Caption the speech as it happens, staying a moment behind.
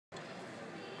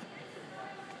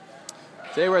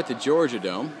Today we're at the Georgia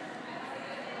Dome.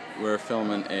 We're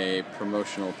filming a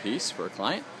promotional piece for a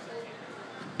client,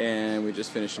 and we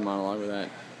just finished a monologue with that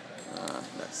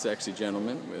sexy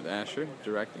gentleman with Asher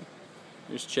directing.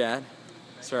 Here's Chad,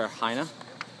 Sarah Heina.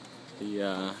 He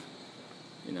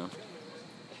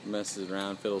messes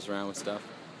around, fiddles around with stuff.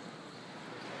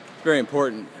 It's very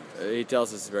important. He tells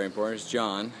us it's very important. There's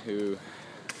John, who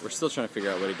we're still trying to figure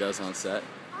out what he does on set.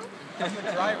 I'm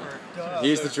the driver.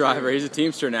 He's the driver. He's a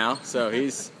Teamster now, so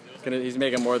he's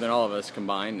making more than all of us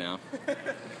combined now.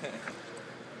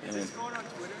 Is this going on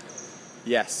Twitter?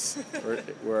 Yes,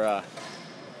 we're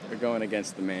going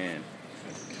against the man,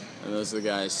 and those are the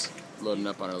guys loading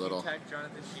up on our little. Tag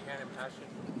Jonathan Sheehan and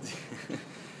Passion.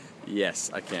 Yes,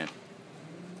 I can.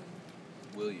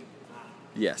 Will you?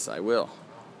 Yes, I will.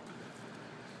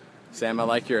 Sam, I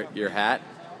like your hat.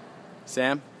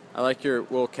 Sam, I like your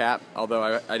wool cap,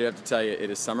 although I do have to tell you it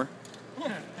is summer.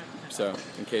 So,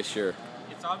 in case you're...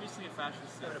 It's obviously a fashion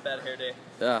statement. Having a bad hair day.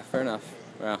 Yeah, fair enough.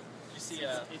 Well. Did you see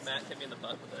Matt hit me in the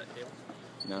butt with that table?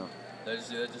 No. Did I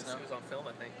just do that just now? It was on film,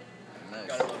 I think.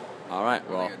 Nice. All right,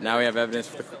 well, now we have evidence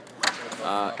for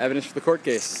the court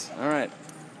case. All right.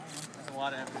 That's a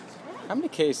lot of evidence. How many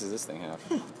cases does this thing have?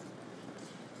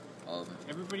 All of them.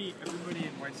 Everybody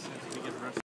in Whitestone is going to get arrested.